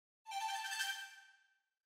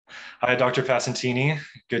Hi, Dr. Piacentini.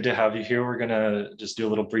 Good to have you here. We're going to just do a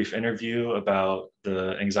little brief interview about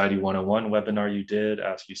the Anxiety 101 webinar you did,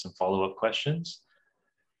 ask you some follow-up questions.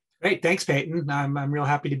 Great. Thanks, Peyton. I'm real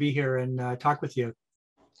happy to be here and talk with you.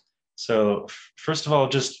 So first of all,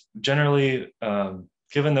 just generally,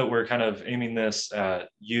 given that we're kind of aiming this at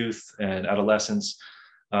youth and adolescents,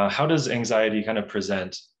 how does anxiety kind of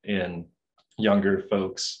present in younger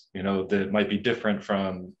folks, that might be different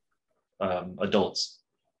from adults?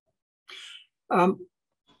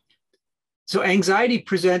 So anxiety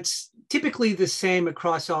presents typically the same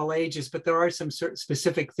across all ages, but there are some certain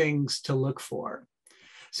specific things to look for.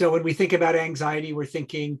 So when we think about anxiety, we're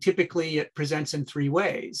thinking typically it presents in three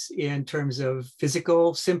ways in terms of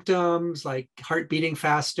physical symptoms like heart beating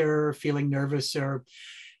faster, feeling nervous or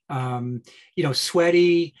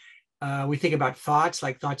sweaty. We think about thoughts,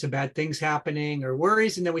 like thoughts of bad things happening or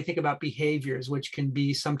worries. And then we think about behaviors, which can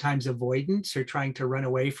be sometimes avoidance or trying to run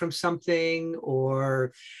away from something,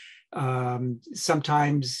 or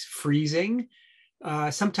sometimes freezing,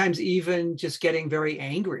 sometimes even just getting very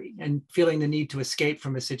angry and feeling the need to escape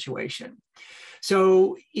from a situation.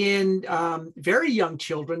 So in very young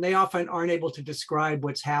children, they often aren't able to describe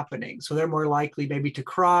what's happening. So they're more likely maybe to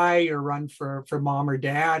cry or run for mom or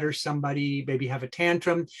dad or somebody, maybe have a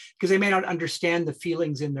tantrum, because they may not understand the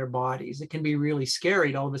feelings in their bodies. It can be really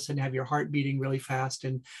scary to all of a sudden have your heart beating really fast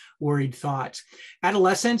and worried thoughts.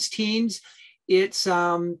 Adolescents, teens, it's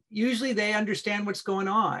usually they understand what's going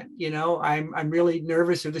on. I'm really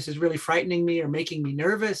nervous, or this is really frightening me or making me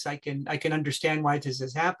nervous. I can understand why this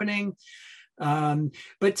is happening.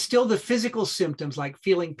 But still the physical symptoms like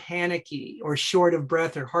feeling panicky or short of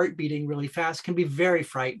breath or heart beating really fast can be very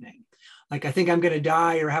frightening. Like, I think I'm going to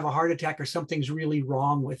die or have a heart attack or something's really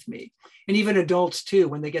wrong with me. And even adults too,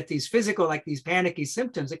 when they get these physical, like these panicky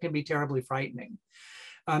symptoms, it can be terribly frightening.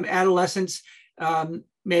 Adolescents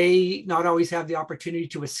may not always have the opportunity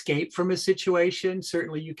to escape from a situation.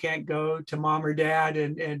 Certainly you can't go to mom or dad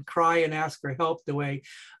and cry and ask for help the way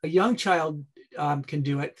a young child can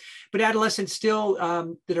do it. But adolescents still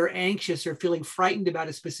that are anxious or feeling frightened about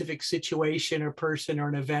a specific situation or person or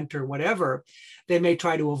an event or whatever, they may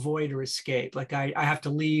try to avoid or escape. Like, I have to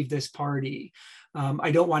leave this party.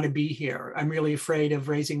 I don't want to be here. I'm really afraid of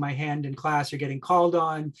raising my hand in class or getting called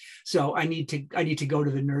on. So I need to go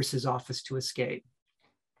to the nurse's office to escape.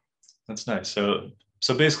 That's nice. So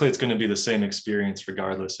basically it's going to be the same experience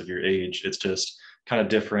regardless of your age. It's just kind of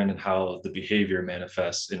different in how the behavior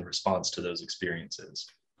manifests in response to those experiences.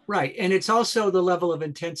 Right. And it's also the level of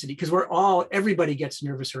intensity, because everybody gets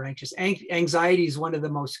nervous or anxious. Anxiety is one of the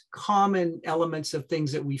most common elements of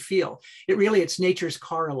things that we feel. It's nature's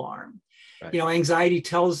car alarm. Right. Anxiety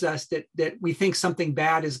tells us that we think something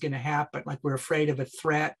bad is going to happen, like we're afraid of a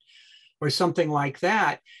threat or something like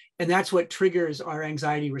that. And that's what triggers our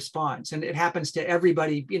anxiety response. And it happens to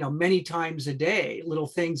everybody, many times a day. Little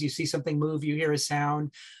things, you see something move, you hear a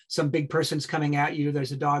sound, some big person's coming at you,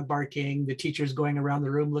 there's a dog barking, the teacher's going around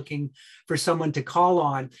the room looking for someone to call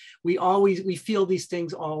on. We feel these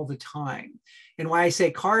things all the time. And why I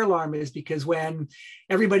say car alarm is because when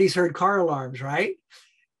everybody's heard car alarms, right?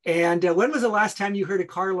 And when was the last time you heard a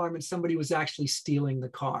car alarm and somebody was actually stealing the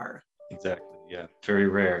car? Exactly. Yeah. Very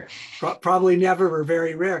rare. Probably never, or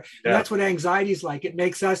very rare. Yeah. And that's what anxiety is like. It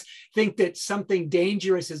makes us think that something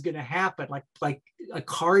dangerous is going to happen, like a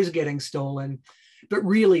car is getting stolen, but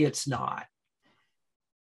really it's not.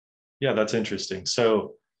 Yeah, that's interesting.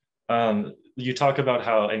 So you talk about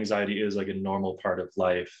how anxiety is like a normal part of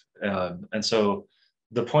life. And so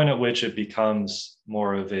the point at which it becomes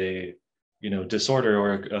more of a disorder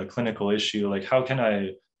or a clinical issue, like how can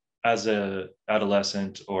I, as a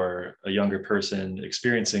adolescent or a younger person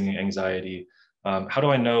experiencing anxiety, how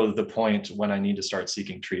do I know the point when I need to start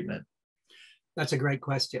seeking treatment? That's a great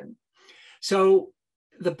question. So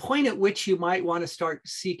the point at which you might want to start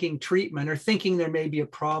seeking treatment or thinking there may be a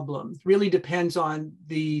problem really depends on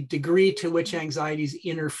the degree to which anxiety is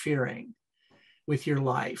interfering with your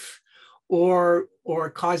life, or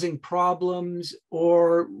causing problems,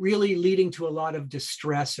 or really leading to a lot of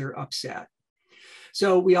distress or upset.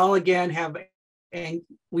 So we all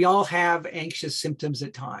have anxious symptoms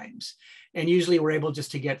at times, and usually we're able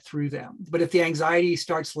just to get through them. But if the anxiety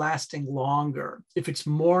starts lasting longer, if it's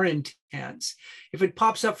more intense, if it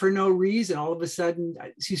pops up for no reason, all of a sudden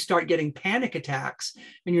you start getting panic attacks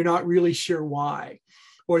and you're not really sure why,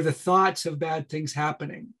 or the thoughts of bad things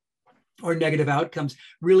happening or negative outcomes,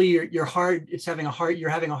 really your heart, you're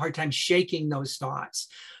having a hard time shaking those thoughts.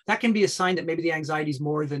 That can be a sign that maybe the anxiety is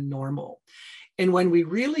more than normal. And when we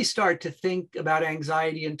really start to think about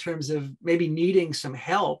anxiety in terms of maybe needing some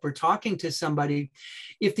help or talking to somebody,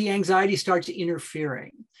 if the anxiety starts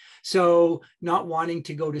interfering, so not wanting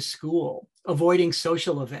to go to school, avoiding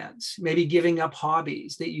social events, maybe giving up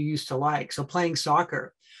hobbies that you used to like. So playing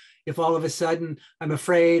soccer, if all of a sudden I'm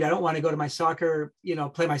afraid I don't want to go to my soccer,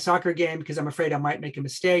 play my soccer game because I'm afraid I might make a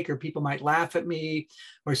mistake or people might laugh at me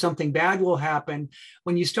or something bad will happen.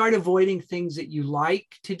 When you start avoiding things that you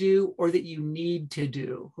like to do or that you need to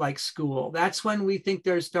do, like school, that's when we think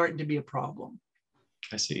there's starting to be a problem.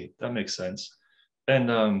 I see. That makes sense.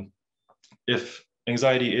 And if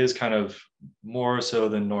anxiety is kind of more so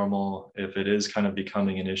than normal, if it is kind of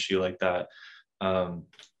becoming an issue like that, um,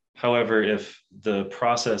 however, if the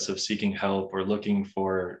process of seeking help or looking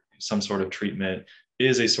for some sort of treatment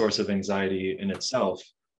is a source of anxiety in itself,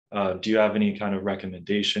 do you have any kind of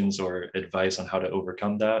recommendations or advice on how to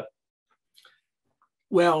overcome that?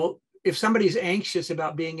 Well, if somebody's anxious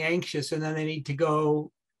about being anxious and then they need to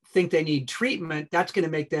go think they need treatment, that's going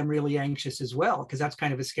to make them really anxious as well, because that's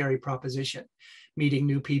kind of a scary proposition, meeting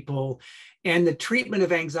new people. And the treatment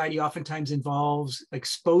of anxiety oftentimes involves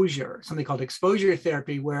exposure, something called exposure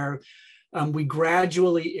therapy, where we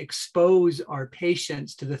gradually expose our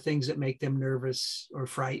patients to the things that make them nervous or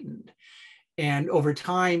frightened. And over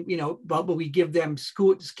time, but we give them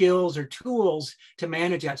skills or tools to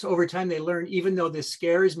manage that. So over time, they learn, even though this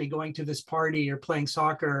scares me, going to this party or playing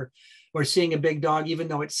soccer or seeing a big dog, even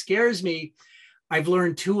though it scares me, I've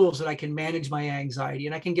learned tools that I can manage my anxiety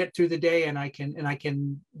and I can get through the day and I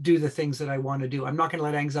can do the things that I want to do. I'm not going to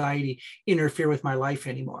let anxiety interfere with my life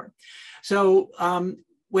anymore. So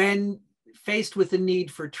when faced with the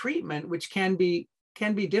need for treatment, which can be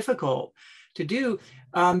difficult to do,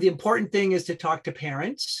 the important thing is to talk to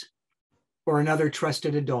parents or another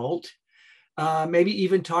trusted adult, maybe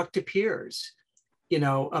even talk to peers,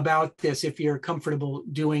 about this if you're comfortable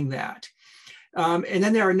doing that. And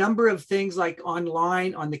then there are a number of things like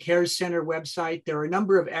online on the CARES Center website. There are a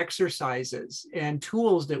number of exercises and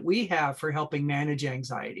tools that we have for helping manage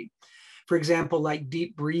anxiety. For example, like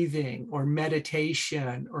deep breathing or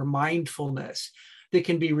meditation or mindfulness that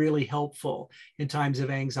can be really helpful in times of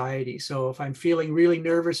anxiety. So if I'm feeling really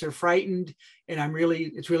nervous or frightened and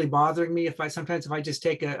it's really bothering me, if I just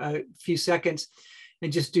take a few seconds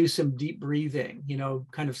and just do some deep breathing,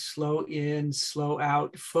 kind of slow in, slow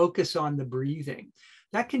out, focus on the breathing.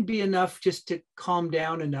 That can be enough just to calm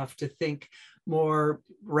down enough to think more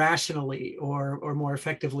rationally or more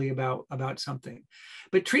effectively about something.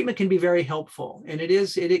 But treatment can be very helpful, and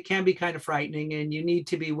it can be kind of frightening, and you need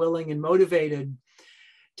to be willing and motivated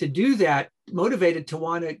to do that, motivated to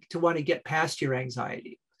want to get past your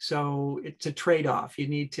anxiety. So it's a trade-off. You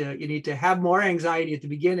need to have more anxiety at the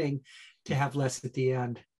beginning to have less at the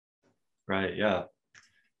end. Right. Yeah.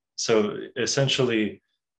 So essentially,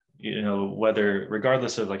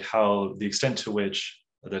 regardless of like how the extent to which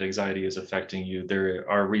that anxiety is affecting you, there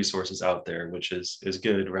are resources out there, which is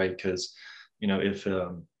good, right? Because, if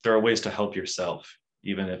there are ways to help yourself,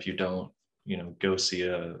 even if you don't, go see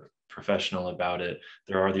a professional about it,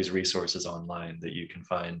 there are these resources online that you can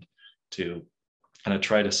find to kind of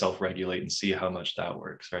try to self-regulate and see how much that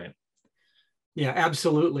works, right? Yeah,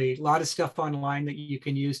 absolutely. A lot of stuff online that you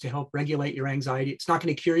can use to help regulate your anxiety. It's not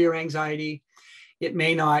going to cure your anxiety. It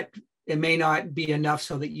may not be enough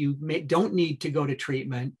so that you don't need to go to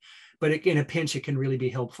treatment, but in a pinch, it can really be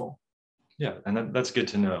helpful. Yeah, and that's good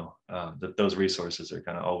to know, that those resources are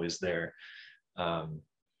kind of always there.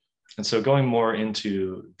 And so going more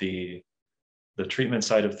into the treatment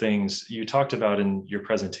side of things, you talked about in your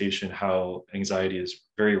presentation how anxiety is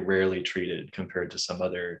very rarely treated compared to some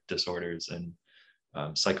other disorders and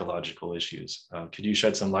psychological issues. Could you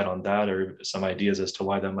shed some light on that or some ideas as to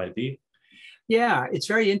why that might be? Yeah, it's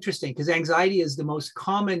very interesting because anxiety is the most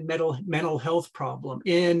common mental health problem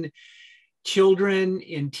in children,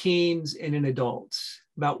 in teens, and in adults.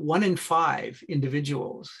 About 1 in 5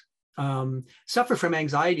 individuals suffer from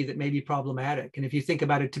anxiety that may be problematic. And if you think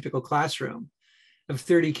about a typical classroom of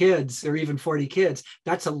 30 kids or even 40 kids,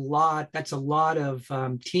 that's a lot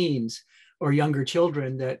of teens or younger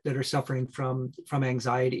children that are suffering from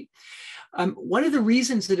anxiety. One of the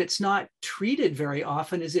reasons that it's not treated very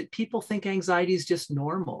often is that people think anxiety is just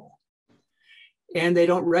normal. And they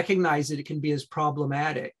don't recognize that it can be as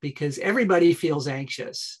problematic because everybody feels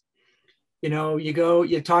anxious.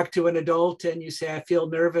 You talk to an adult and you say, I feel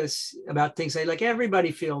nervous about things. They like,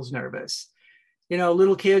 everybody feels nervous.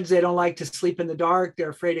 Little kids, they don't like to sleep in the dark. They're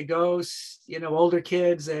afraid of ghosts. Older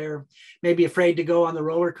kids, they're maybe afraid to go on the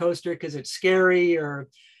roller coaster because it's scary, or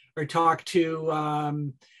talk to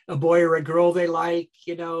a boy or a girl they like,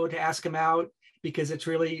 to ask them out because it's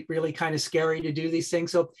really, really kind of scary to do these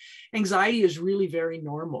things. So anxiety is really very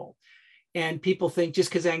normal. And people think just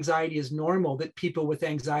because anxiety is normal, that people with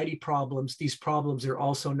anxiety problems, these problems are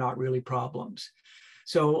also not really problems.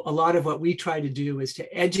 So a lot of what we try to do is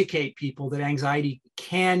to educate people that anxiety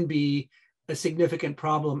can be a significant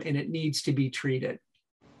problem and it needs to be treated.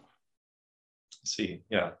 See,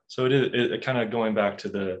 yeah. So it kind of going back to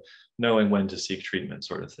the knowing when to seek treatment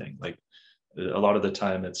sort of thing. Like a lot of the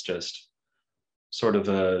time it's just sort of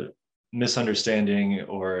a misunderstanding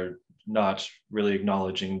or not really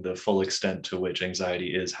acknowledging the full extent to which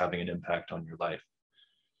anxiety is having an impact on your life.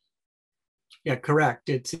 Yeah, correct.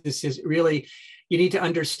 This is really, you need to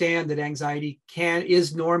understand that anxiety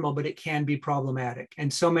is normal, but it can be problematic.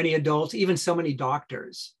 And so many adults, even so many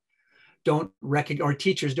doctors, don't recognize, or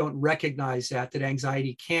teachers don't recognize that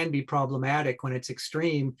anxiety can be problematic when it's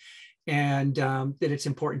extreme, and that it's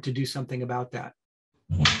important to do something about that.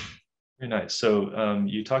 Very nice. So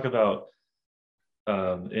you talk about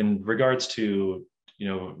in regards to,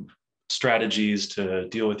 strategies to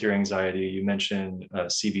deal with your anxiety. You mentioned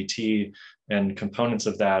CBT, and components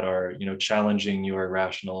of that are, challenging your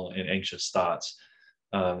irrational and anxious thoughts.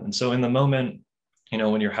 And so in the moment,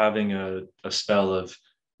 when you're having a spell of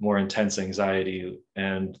more intense anxiety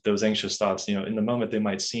and those anxious thoughts, in the moment, they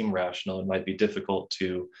might seem rational. It might be difficult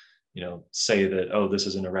to, say that, oh, this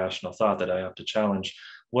is an irrational thought that I have to challenge.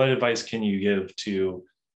 What advice can you give to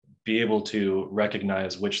be able to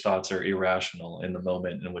recognize which thoughts are irrational in the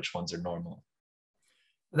moment and which ones are normal?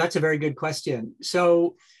 That's a very good question.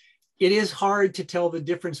 So it is hard to tell the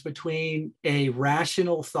difference between a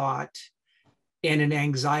rational thought and an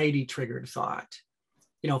anxiety triggered thought.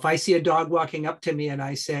 If I see a dog walking up to me and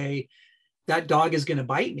I say, that dog is going to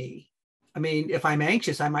bite me. I mean, if I'm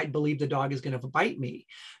anxious, I might believe the dog is going to bite me.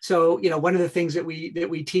 So, one of the things that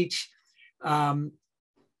we teach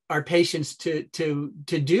our patients to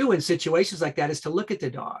do in situations like that is to look at the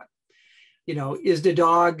dog. Is the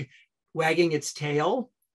dog wagging its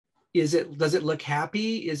tail? Does it look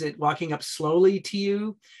happy? Is it walking up slowly to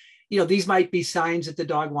you? These might be signs that the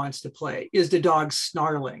dog wants to play. Is the dog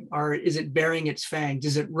snarling, or is it baring its fangs?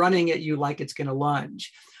 Is it running at you like it's going to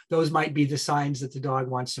lunge? Those might be the signs that the dog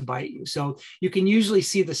wants to bite you. So you can usually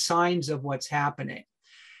see the signs of what's happening.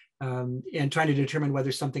 And trying to determine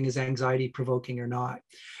whether something is anxiety provoking or not.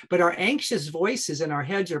 But our anxious voices in our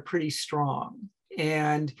heads are pretty strong.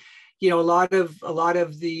 And, a lot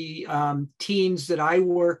of the teens that I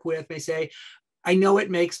work with, they say, I know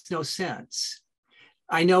it makes no sense.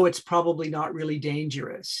 I know it's probably not really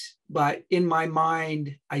dangerous, but in my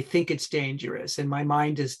mind, I think it's dangerous. And my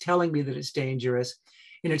mind is telling me that it's dangerous.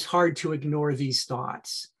 And it's hard to ignore these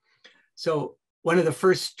thoughts. So one of the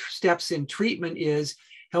first steps in treatment is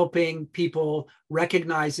helping people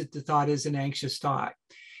recognize that the thought is an anxious thought.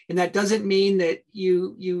 And that doesn't mean that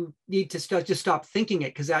you need to just stop thinking it,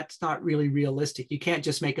 because that's not really realistic. You can't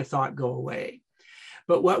just make a thought go away.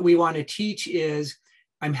 But what we want to teach is,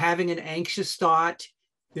 I'm having an anxious thought.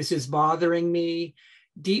 This is bothering me.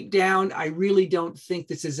 Deep down, I really don't think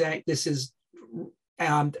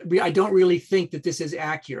I don't really think that this is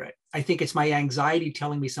accurate. I think it's my anxiety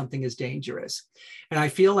telling me something is dangerous. And I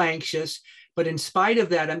feel anxious. But in spite of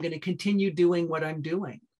that, I'm going to continue doing what I'm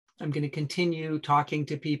doing. I'm going to continue talking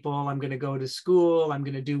to people. I'm going to go to school. I'm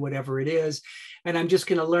going to do whatever it is. And I'm just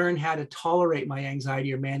going to learn how to tolerate my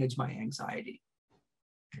anxiety or manage my anxiety.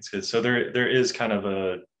 That's good. So there is kind of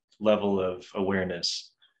a level of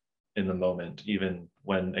awareness in the moment, even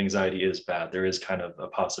when anxiety is bad. There is kind of a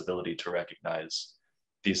possibility to recognize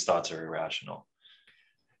these thoughts are irrational.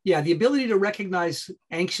 Yeah, the ability to recognize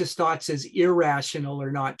anxious thoughts as irrational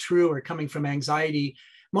or not true or coming from anxiety,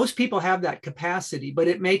 most people have that capacity, but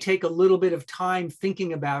it may take a little bit of time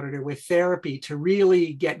thinking about it or with therapy to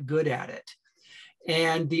really get good at it.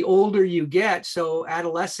 And the older you get, so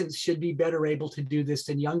adolescents should be better able to do this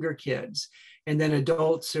than younger kids. And then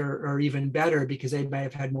adults are even better because they may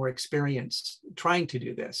have had more experience trying to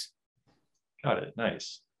do this. Got it.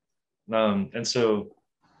 Nice. And so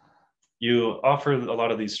you offer a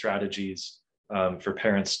lot of these strategies for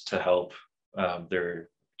parents to help their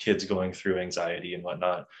kids going through anxiety and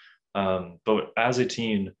whatnot. But as a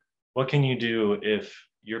teen, what can you do if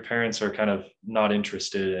your parents are kind of not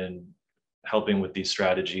interested in helping with these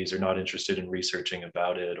strategies, or not interested in researching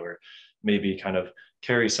about it, or maybe kind of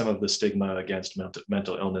carry some of the stigma against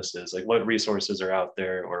mental illnesses? Like, what resources are out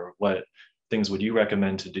there, or what things would you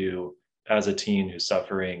recommend to do as a teen who's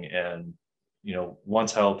suffering and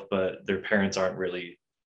wants help, but their parents aren't really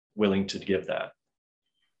willing to give that?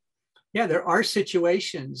 Yeah, there are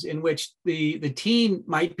situations in which the teen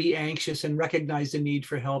might be anxious and recognize the need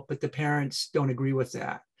for help, but the parents don't agree with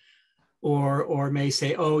that. or may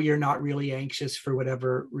say, oh, you're not really anxious for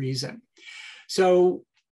whatever reason. So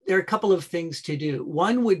there are a couple of things to do.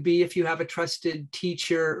 One would be if you have a trusted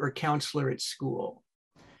teacher or counselor at school,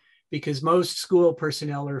 because most school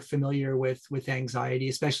personnel are familiar with anxiety,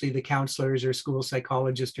 especially the counselors or school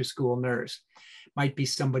psychologist or school nurse. Might be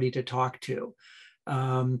somebody to talk to.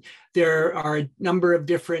 There are a number of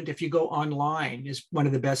different, if you go online, is one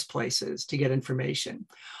of the best places to get information.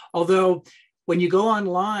 Although when you go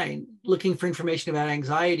online looking for information about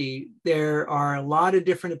anxiety, there are a lot of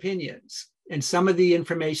different opinions. And some of the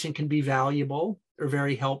information can be valuable or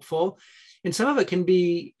very helpful. And some of it can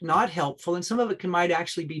be not helpful. And some of it might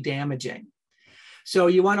actually be damaging. So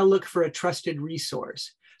you want to look for a trusted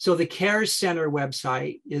resource. So the CARES Center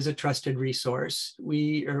website is a trusted resource.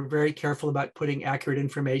 We are very careful about putting accurate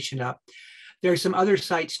information up. There are some other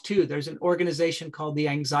sites too. There's an organization called the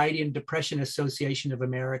Anxiety and Depression Association of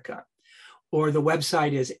America, or the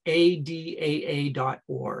website is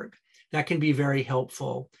adaa.org. That can be very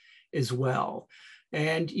helpful as well.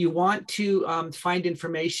 And you want to find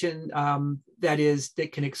information that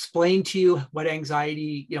can explain to you what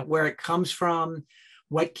anxiety, where it comes from,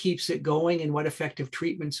 what keeps it going, and what effective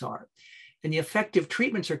treatments are. And the effective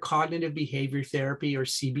treatments are cognitive behavior therapy, or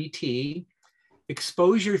CBT,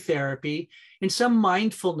 exposure therapy, and some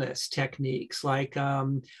mindfulness techniques like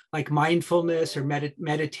mindfulness or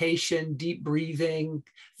meditation, deep breathing,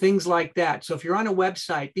 things like that. So if you're on a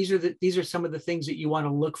website, these are some of the things that you want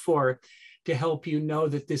to look for to help you know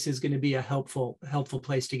that this is going to be a helpful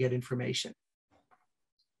place to get information.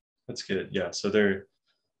 That's good. Yeah. So they're,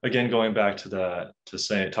 again, going back to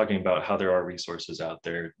talking about how there are resources out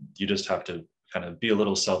there. You just have to kind of be a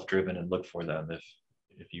little self-driven and look for them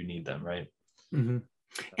if you need them, right? Mm-hmm.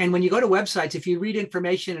 And when you go to websites, if you read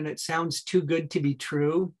information and it sounds too good to be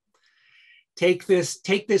true, take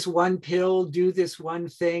this one pill, do this one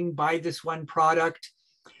thing, buy this one product,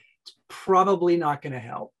 it's probably not going to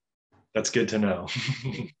help. That's good to know.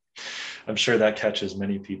 I'm sure that catches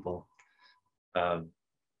many people. And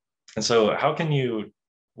so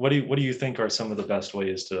what do you think are some of the best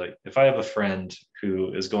ways to, like, if I have a friend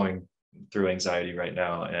who is going through anxiety right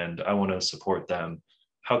now and I want to support them,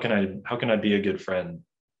 how can I be a good friend?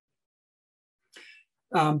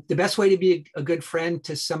 The best way to be a good friend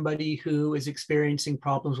to somebody who is experiencing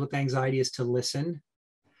problems with anxiety is to listen.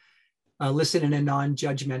 Listen in a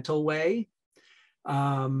non-judgmental way.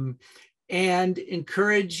 And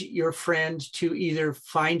encourage your friend to either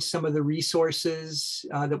find some of the resources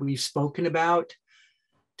that we've spoken about,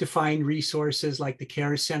 to find resources like the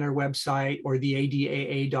CARES Center website or the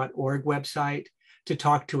adaa.org website, to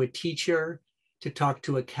talk to a teacher, to talk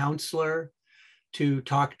to a counselor, to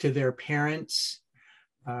talk to their parents,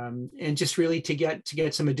 and just really to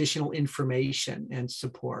get some additional information and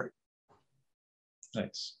support.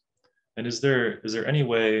 Nice. And is there any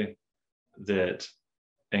way that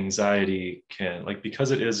anxiety can, like,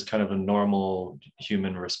 because it is kind of a normal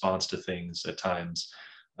human response to things at times,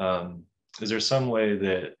 is there some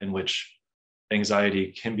way in which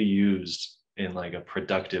anxiety can be used in like a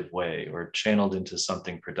productive way or channeled into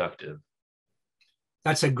something productive?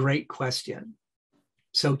 That's a great question.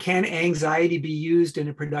 So can anxiety be used in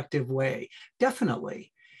a productive way?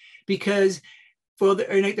 Definitely, because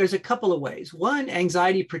there's a couple of ways. One,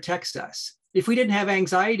 anxiety protects us. If we didn't have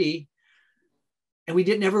anxiety, and we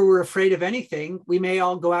never were afraid of anything, we may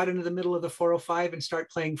all go out into the middle of the 405 and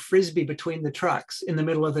start playing frisbee between the trucks in the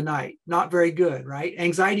middle of the night. Not very good, right?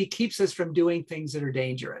 Anxiety keeps us from doing things that are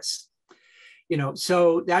dangerous.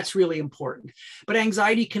 So that's really important. But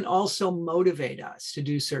anxiety can also motivate us to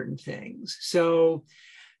do certain things. So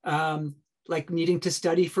like needing to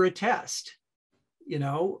study for a test,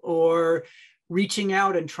 or reaching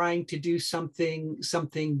out and trying to do something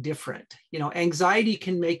different. Anxiety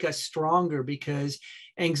can make us stronger because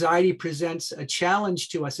anxiety presents a challenge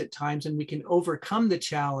to us at times, and we can overcome the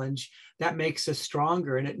challenge. That makes us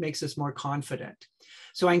stronger and it makes us more confident.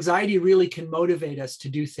 So anxiety really can motivate us to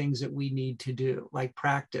do things that we need to do, like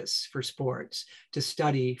practice for sports, to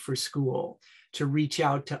study for school, to reach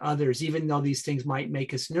out to others, even though these things might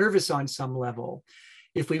make us nervous on some level.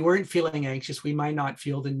 If we weren't feeling anxious, we might not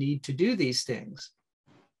feel the need to do these things.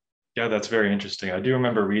 Yeah, that's very interesting. I do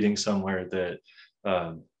remember reading somewhere that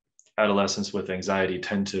adolescents with anxiety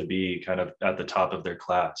tend to be kind of at the top of their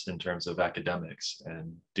class in terms of academics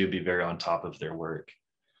and do be very on top of their work.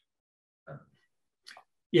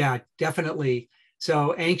 Yeah, definitely.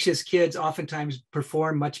 So anxious kids oftentimes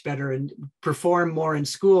perform much better and perform more in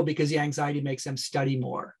school because the anxiety makes them study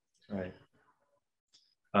more. Right.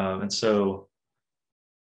 And so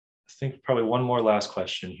I think probably one more last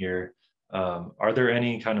question here. Are there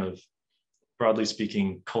any kind of broadly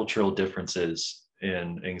speaking, cultural differences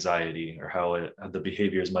in anxiety, or how the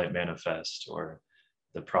behaviors might manifest, or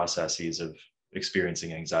the processes of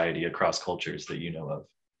experiencing anxiety across cultures that you know of?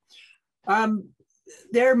 Um,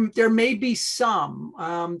 there may be some.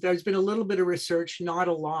 There's been a little bit of research, not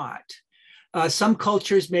a lot. Some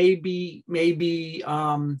cultures may be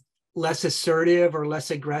less assertive or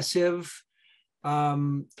less aggressive.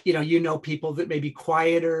 You know, people that may be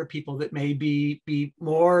quieter, people that may be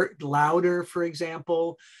more louder, for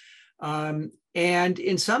example. And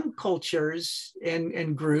in some cultures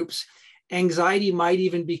and groups, anxiety might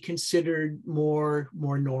even be considered more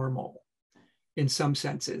normal in some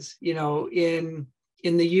senses. You know, in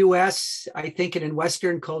the US, I think, and in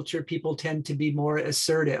Western culture, people tend to be more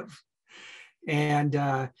assertive and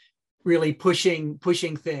really pushing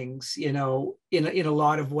things, you know, in a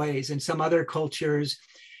lot of ways. In some other cultures,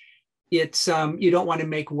 it's you don't want to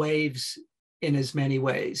make waves in as many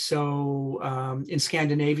ways. So in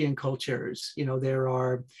Scandinavian cultures, you know, there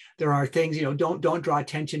are things, you know, don't draw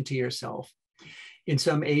attention to yourself. In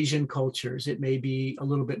some Asian cultures, it may be a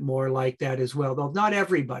little bit more like that as well, though not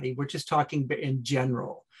everybody. We're just talking in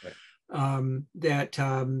general. Right. That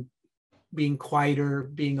being quieter,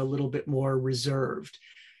 being a little bit more reserved.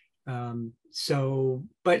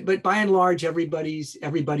 But by and large, everybody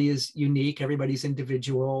is unique, everybody's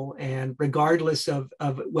individual, and regardless of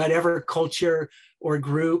whatever culture or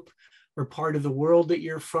group or part of the world that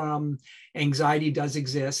you're from, anxiety does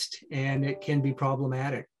exist and it can be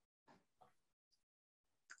problematic.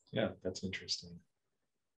 Yeah, that's interesting.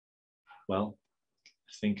 Well,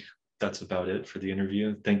 I think that's about it for the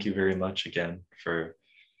interview. Thank you very much again for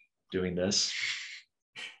doing this.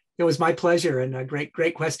 It was my pleasure, and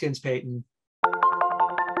great questions, Peyton.